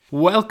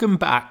Welcome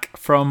back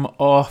from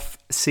off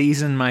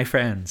season, my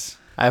friends.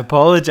 I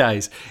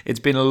apologise.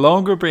 It's been a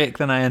longer break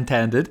than I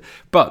intended,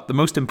 but the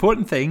most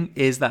important thing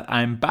is that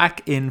I'm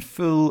back in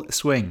full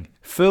swing,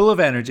 full of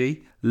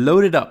energy,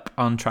 loaded up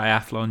on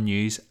triathlon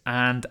news,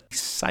 and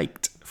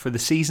psyched for the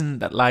season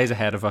that lies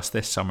ahead of us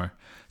this summer.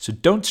 So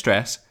don't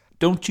stress,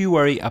 don't you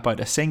worry about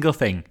a single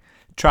thing.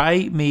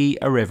 Try Me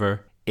a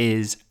River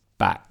is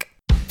back.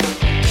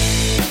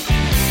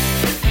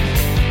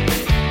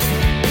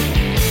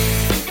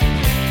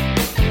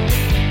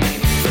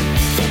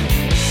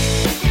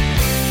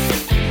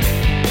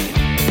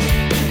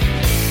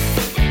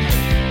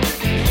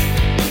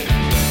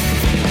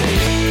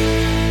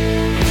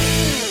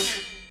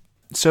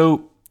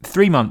 So,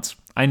 3 months,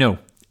 I know,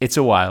 it's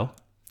a while.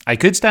 I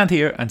could stand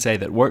here and say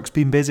that work's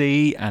been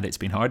busy and it's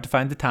been hard to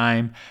find the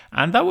time,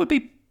 and that would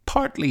be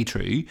partly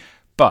true,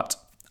 but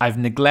I've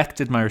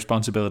neglected my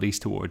responsibilities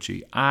towards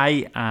you.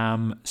 I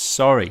am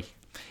sorry.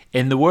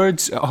 In the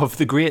words of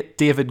the great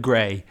David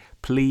Gray,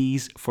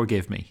 please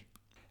forgive me.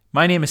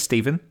 My name is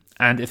Stephen,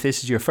 and if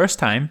this is your first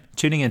time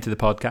tuning into the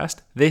podcast,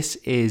 this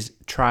is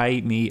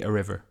Try Me a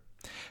River.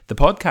 The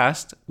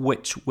podcast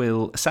which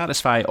will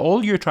satisfy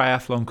all your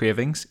triathlon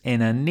cravings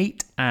in a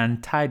neat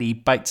and tidy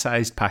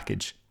bite-sized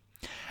package.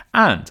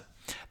 And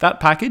that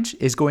package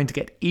is going to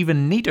get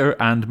even neater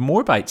and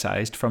more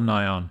bite-sized from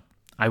now on.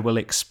 I will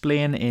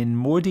explain in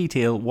more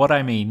detail what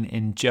I mean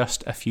in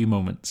just a few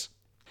moments.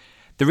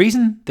 The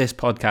reason this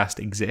podcast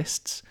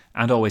exists,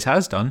 and always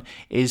has done,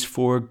 is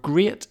for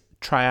great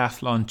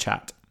triathlon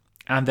chat.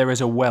 And there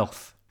is a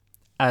wealth,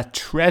 a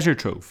treasure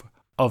trove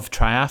of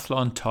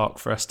triathlon talk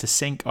for us to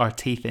sink our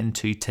teeth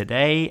into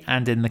today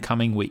and in the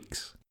coming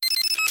weeks.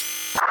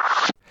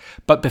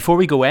 But before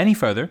we go any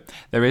further,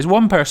 there is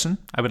one person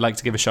I would like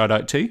to give a shout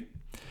out to.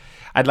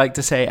 I'd like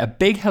to say a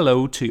big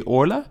hello to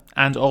Orla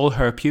and all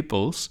her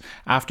pupils.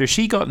 After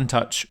she got in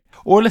touch,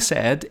 Orla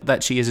said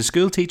that she is a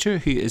school teacher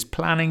who is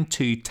planning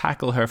to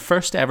tackle her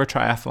first ever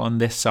triathlon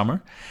this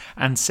summer,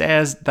 and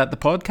says that the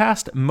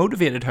podcast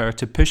motivated her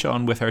to push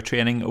on with her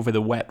training over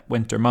the wet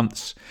winter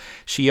months.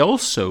 She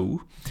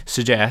also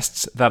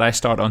suggests that I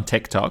start on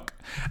TikTok,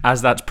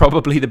 as that's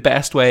probably the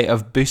best way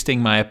of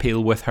boosting my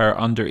appeal with her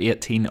under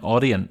 18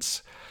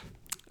 audience.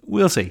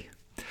 We'll see.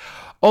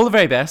 All the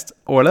very best,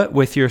 Orla,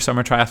 with your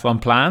summer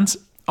triathlon plans.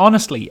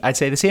 Honestly, I'd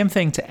say the same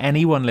thing to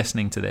anyone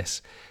listening to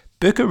this.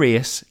 Book a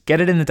race, get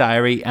it in the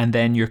diary, and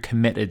then you're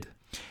committed.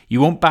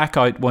 You won't back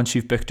out once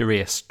you've booked a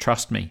race,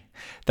 trust me.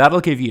 That'll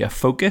give you a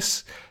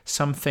focus,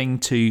 something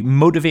to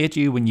motivate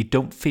you when you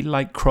don't feel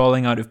like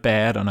crawling out of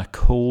bed on a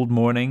cold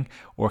morning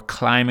or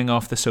climbing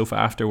off the sofa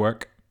after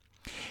work.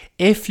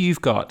 If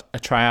you've got a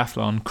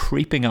triathlon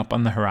creeping up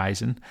on the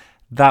horizon,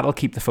 that'll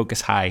keep the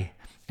focus high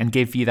and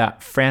give you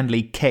that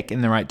friendly kick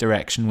in the right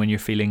direction when you're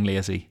feeling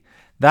lazy.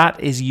 That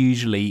is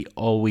usually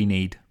all we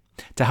need.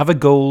 To have a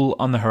goal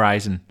on the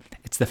horizon.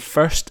 It's the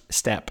first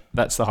step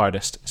that's the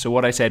hardest. So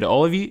what I say to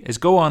all of you is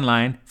go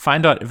online,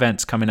 find out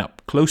events coming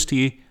up close to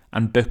you,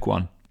 and book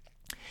one.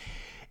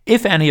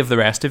 If any of the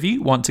rest of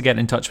you want to get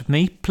in touch with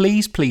me,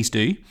 please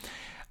do.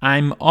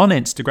 I'm on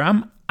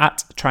Instagram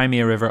at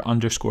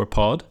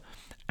trymeariver_pod.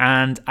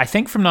 And I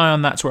think from now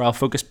on that's where I'll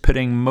focus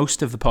putting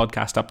most of the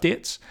podcast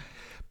updates.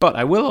 But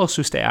I will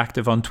also stay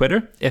active on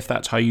Twitter if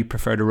that's how you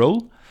prefer to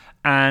roll.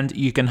 And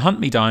you can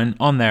hunt me down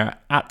on there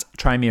at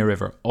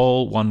trymeariver,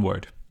 all one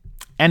word.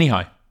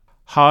 Anyhow,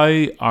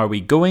 how are we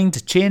going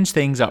to change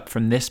things up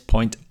from this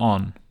point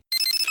on?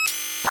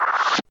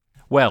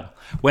 Well,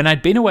 when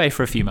I'd been away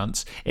for a few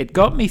months, it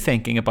got me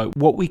thinking about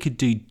what we could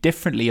do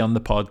differently on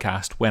the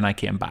podcast when I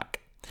came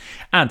back.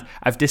 And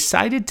I've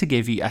decided to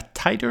give you a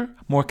tighter,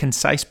 more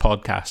concise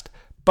podcast,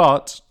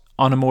 but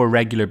on a more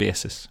regular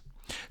basis.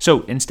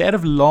 So instead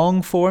of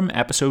long-form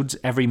episodes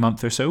every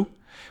month or so,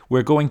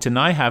 we're going to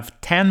now have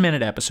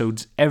 10-minute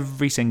episodes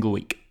every single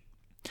week.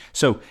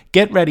 So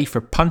get ready for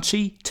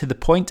punchy,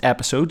 to-the-point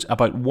episodes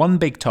about one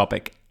big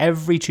topic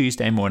every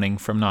Tuesday morning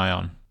from now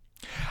on.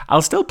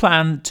 I'll still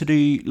plan to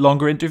do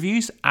longer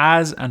interviews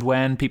as and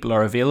when people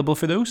are available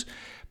for those,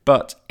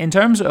 but in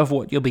terms of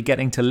what you'll be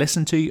getting to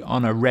listen to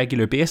on a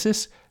regular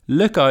basis,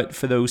 look out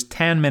for those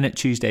 10-minute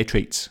Tuesday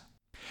treats.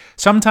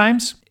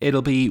 Sometimes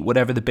it'll be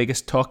whatever the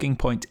biggest talking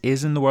point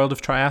is in the world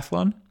of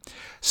triathlon.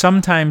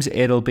 Sometimes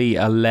it'll be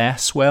a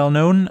less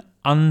well-known,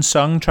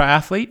 unsung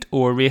triathlete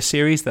or race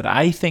series that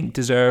I think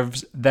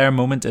deserves their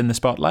moment in the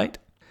spotlight.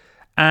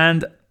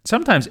 And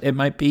sometimes it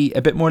might be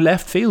a bit more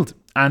left field,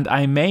 and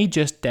I may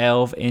just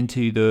delve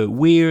into the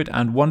weird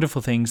and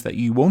wonderful things that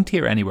you won't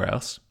hear anywhere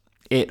else.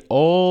 It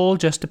all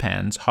just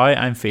depends how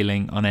I'm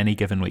feeling on any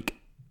given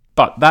week.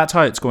 But that's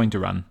how it's going to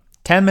run.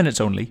 10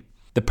 minutes only.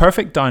 The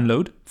perfect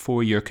download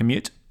for your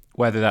commute,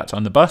 whether that's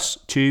on the bus,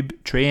 tube,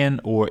 train,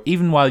 or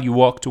even while you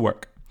walk to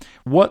work.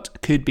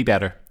 What could be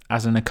better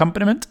as an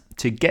accompaniment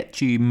to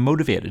get you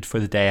motivated for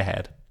the day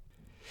ahead?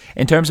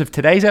 In terms of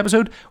today's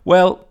episode,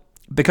 well,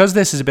 because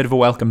this is a bit of a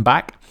welcome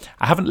back,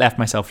 I haven't left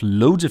myself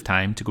loads of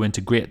time to go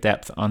into great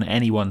depth on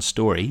any one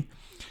story.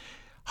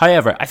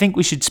 However, I think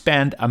we should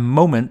spend a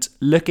moment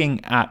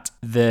looking at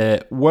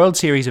the World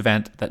Series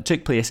event that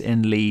took place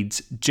in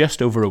Leeds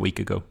just over a week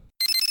ago.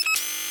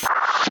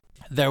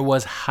 There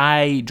was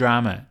high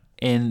drama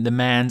in the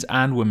men's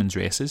and women's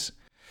races.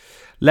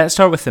 Let's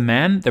start with the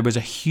men. There was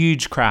a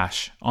huge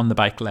crash on the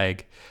bike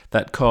leg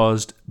that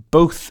caused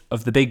both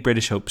of the big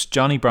British hopes,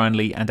 Jonny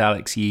Brownlee and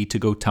Alex Yee, to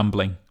go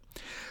tumbling.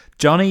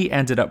 Jonny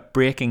ended up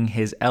breaking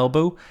his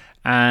elbow,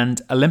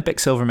 and Olympic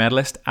silver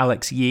medalist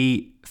Alex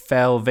Yee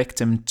fell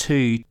victim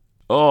to,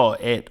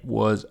 it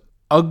was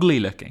ugly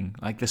looking,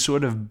 like the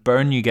sort of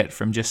burn you get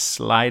from just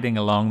sliding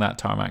along that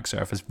tarmac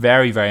surface.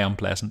 Very, very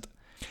unpleasant.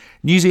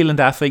 New Zealand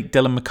athlete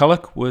Dylan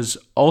McCulloch was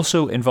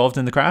also involved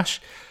in the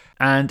crash,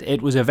 and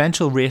it was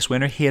eventual race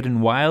winner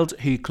Hayden Wilde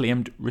who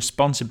claimed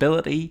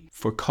responsibility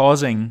for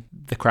causing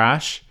the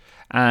crash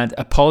and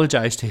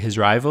apologised to his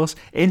rivals.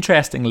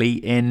 Interestingly,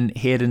 in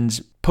Hayden's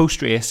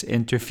post-race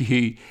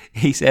interview,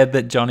 he said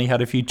that Jonny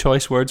had a few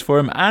choice words for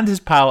him, and his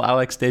pal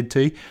Alex did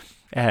too.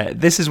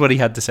 This is what he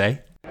had to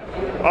say.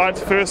 I'd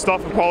first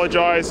off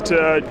apologise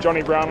to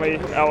Jonny Brownlee,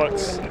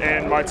 Alex,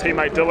 and my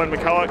teammate Dylan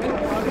McCulloch.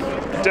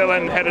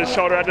 Dylan had his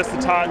shoulder out just a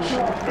touch,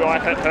 I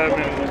hit him,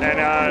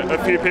 and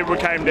a few people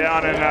came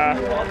down, and I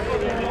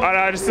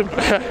don't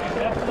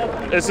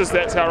know, it's just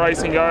that's how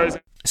racing goes.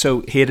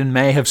 So Hayden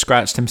may have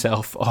scratched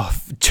himself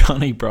off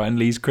Jonny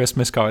Brownlee's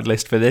Christmas card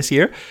list for this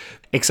year.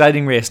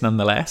 Exciting race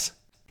nonetheless.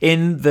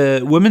 In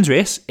the women's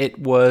race, it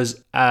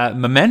was a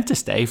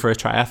momentous day for a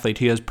triathlete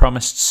who has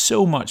promised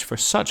so much for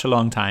such a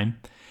long time.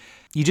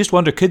 You just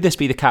wonder, could this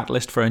be the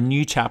catalyst for a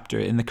new chapter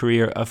in the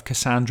career of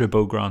Cassandra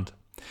Beaugrand?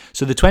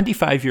 So the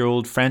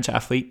 25-year-old French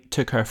athlete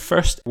took her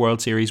first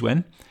World Series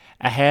win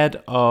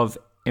ahead of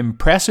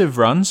impressive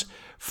runs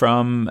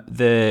from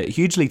the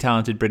hugely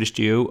talented British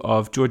duo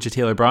of Georgia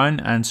Taylor-Brown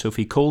and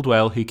Sophie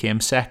Coldwell, who came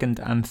second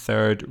and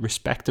third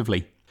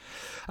respectively.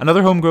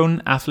 Another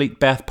homegrown athlete,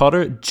 Beth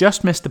Potter,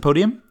 just missed the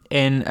podium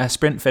in a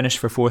sprint finish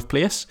for fourth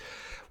place,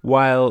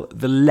 while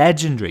the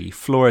legendary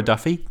Flora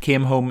Duffy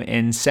came home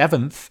in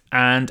seventh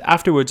and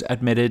afterwards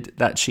admitted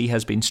that she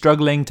has been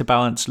struggling to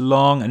balance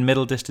long and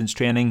middle distance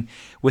training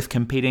with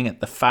competing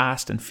at the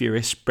fast and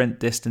furious sprint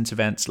distance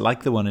events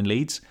like the one in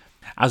Leeds,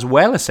 as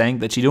well as saying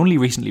that she'd only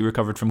recently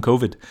recovered from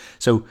COVID,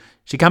 so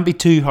she can't be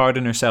too hard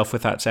on herself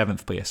with that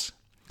seventh place.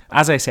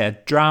 As I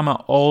said,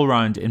 drama all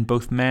round in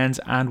both men's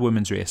and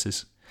women's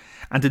races.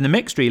 And in the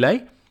mixed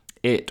relay,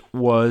 it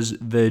was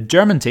the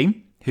German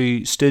team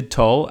who stood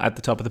tall at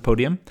the top of the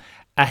podium,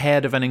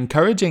 ahead of an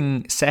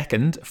encouraging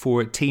second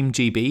for Team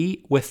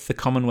GB, with the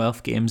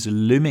Commonwealth Games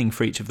looming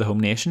for each of the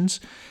home nations.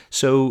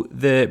 So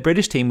the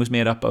British team was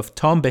made up of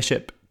Tom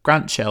Bishop,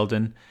 Grant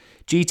Sheldon,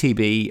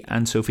 GTB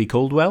and Sophie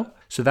Coldwell.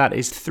 So that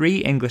is 3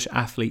 English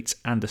athletes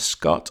and a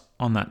Scot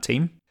on that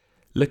team.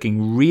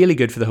 Looking really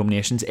good for the home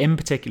nations, in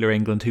particular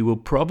England, who will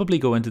probably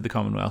go into the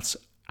Commonwealths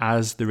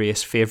as the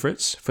race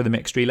favourites for the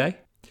mixed relay.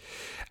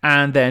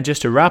 And then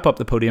just to wrap up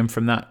the podium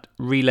from that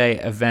relay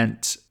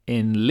event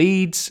in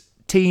Leeds,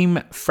 Team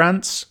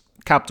France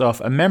capped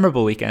off a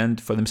memorable weekend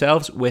for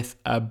themselves with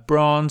a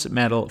bronze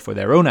medal for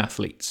their own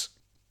athletes.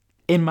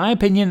 In my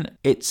opinion,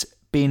 it's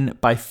been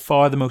by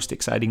far the most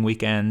exciting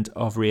weekend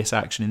of race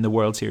action in the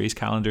World Series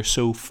calendar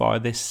so far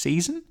this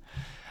season,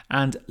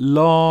 and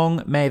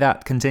long may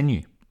that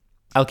continue.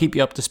 I'll keep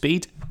you up to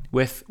speed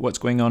with what's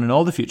going on in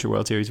all the future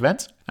World Series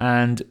events,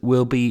 and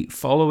we'll be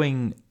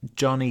following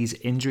Jonny's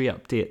injury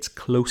updates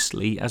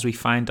closely as we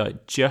find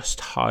out just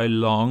how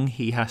long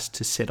he has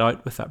to sit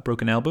out with that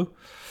broken elbow.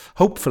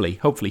 Hopefully,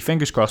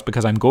 fingers crossed,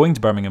 because I'm going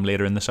to Birmingham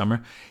later in the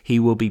summer, he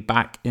will be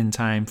back in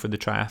time for the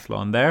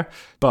triathlon there.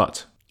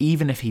 But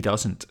even if he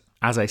doesn't,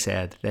 as I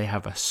said, they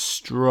have a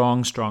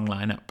strong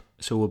lineup,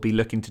 so we'll be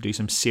looking to do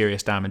some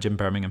serious damage in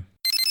Birmingham.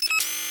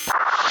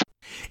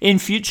 In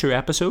future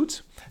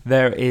episodes,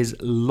 there is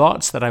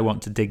lots that I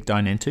want to dig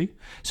down into,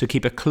 so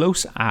keep a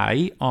close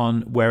eye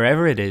on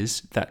wherever it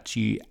is that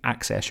you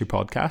access your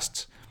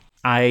podcasts.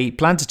 I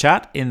plan to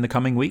chat in the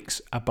coming weeks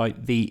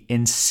about the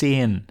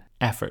insane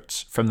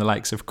efforts from the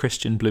likes of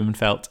Christian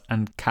Blumenfeld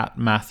and Kat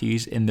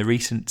Matthews in the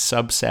recent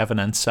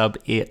sub-7 and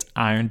sub-8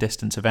 iron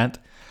distance event.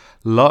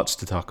 Lots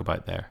to talk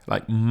about there,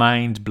 like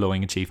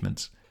mind-blowing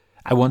achievements.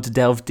 I want to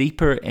delve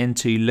deeper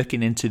into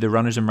looking into the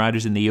runners and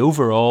riders in the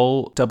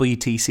overall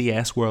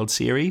WTCS World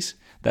Series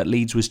that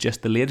Leeds was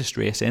just the latest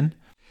race in.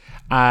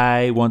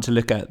 I want to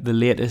look at the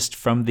latest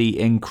from the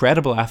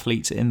incredible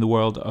athletes in the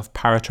world of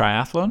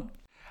paratriathlon,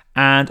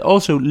 and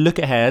also look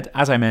ahead,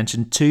 as I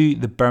mentioned, to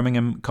the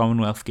Birmingham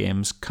Commonwealth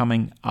Games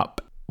coming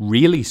up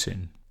really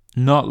soon.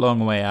 Not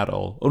long away at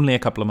all, only a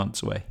couple of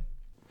months away.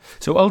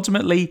 So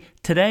ultimately,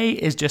 today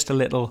is just a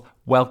little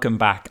welcome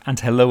back and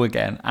hello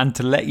again, and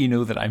to let you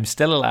know that I'm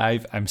still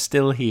alive, I'm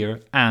still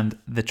here, and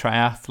the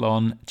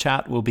triathlon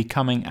chat will be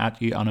coming at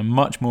you on a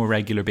much more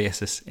regular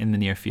basis in the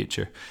near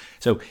future.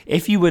 So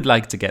if you would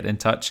like to get in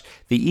touch,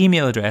 the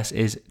email address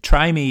is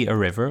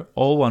trymeariver,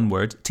 all one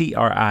word,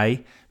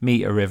 TRI,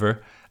 me a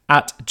river,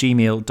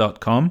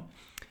 @gmail.com.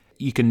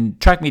 You can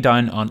track me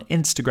down on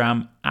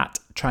Instagram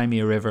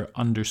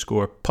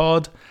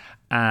 @trymeariver_pod.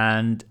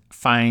 and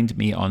find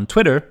me on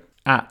Twitter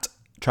at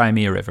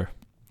TryMeARiver.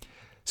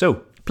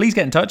 So please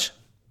get in touch.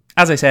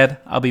 As I said,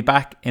 I'll be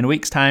back in a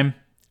week's time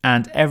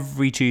and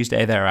every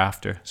Tuesday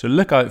thereafter. So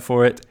look out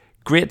for it.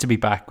 Great to be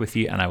back with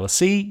you, and I will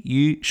see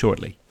you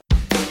shortly.